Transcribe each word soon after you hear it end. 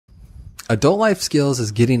Adult Life Skills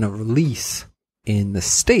is getting a release in the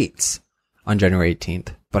States on January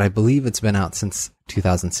 18th, but I believe it's been out since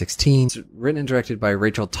 2016. It's written and directed by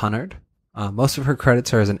Rachel Tunnard. Most of her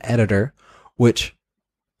credits are as an editor, which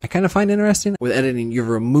I kind of find interesting. With editing, you're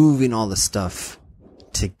removing all the stuff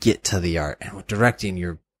to get to the art, and with directing,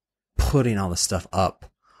 you're putting all the stuff up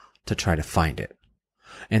to try to find it.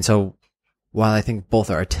 And so, while I think both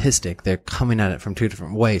are artistic, they're coming at it from two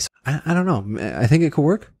different ways. I don't know. I think it could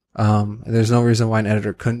work. There's no reason why an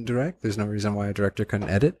editor couldn't direct. There's no reason why a director couldn't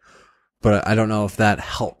edit. But I don't know if that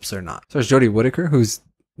helps or not. So there's Jodie Whittaker, who's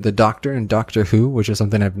the Doctor in Doctor Who, which is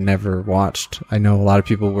something I've never watched. I know a lot of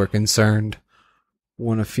people were concerned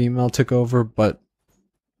when a female took over, but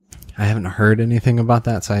I haven't heard anything about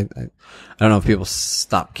that. So I don't know if people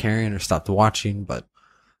stopped caring or stopped watching, but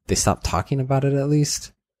they stopped talking about it at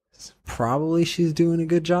least. Probably she's doing a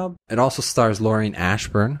good job. It also stars Laureen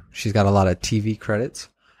Ashburn. She's got a lot of TV credits.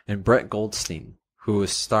 And Brett Goldstein, who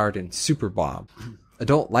has starred in Super Bob.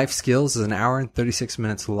 Adult Life Skills is an hour and 36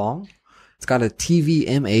 minutes long. It's got a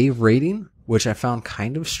TVMA rating, which I found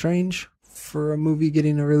kind of strange for a movie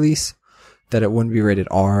getting a release, that it wouldn't be rated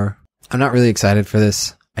R. I'm not really excited for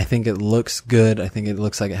this. I think it looks good. I think it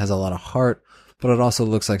looks like it has a lot of heart, but it also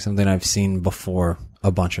looks like something I've seen before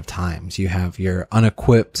a bunch of times. You have your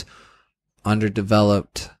unequipped,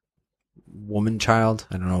 underdeveloped woman child.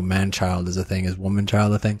 I don't know, man child is a thing. Is woman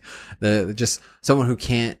child a thing? Just someone who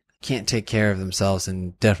can't take care of themselves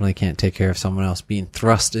and definitely can't take care of someone else, being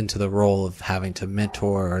thrust into the role of having to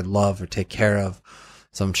mentor or love or take care of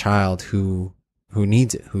some child who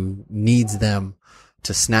needs it, who needs them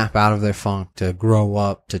to snap out of their funk, to grow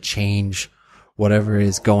up, to change whatever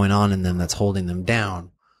is going on in them that's holding them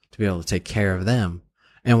down, to be able to take care of them.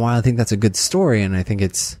 And while I think that's a good story, and I think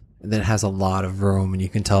that has a lot of room and you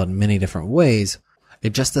can tell it in many different ways,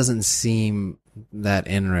 it just doesn't seem that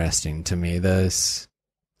interesting to me. This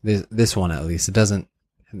one, at least, it doesn't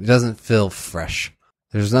feel fresh.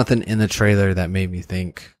 There's nothing in the trailer that made me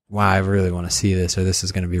think, wow, I really want to see this, or this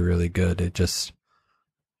is going to be really good. It just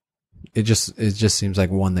seems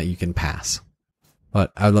like one that you can pass.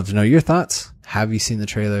 But I'd love to know your thoughts. Have you seen the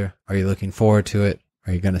trailer? Are you looking forward to it?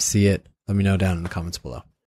 Are you going to see it? Let me know down in the comments below.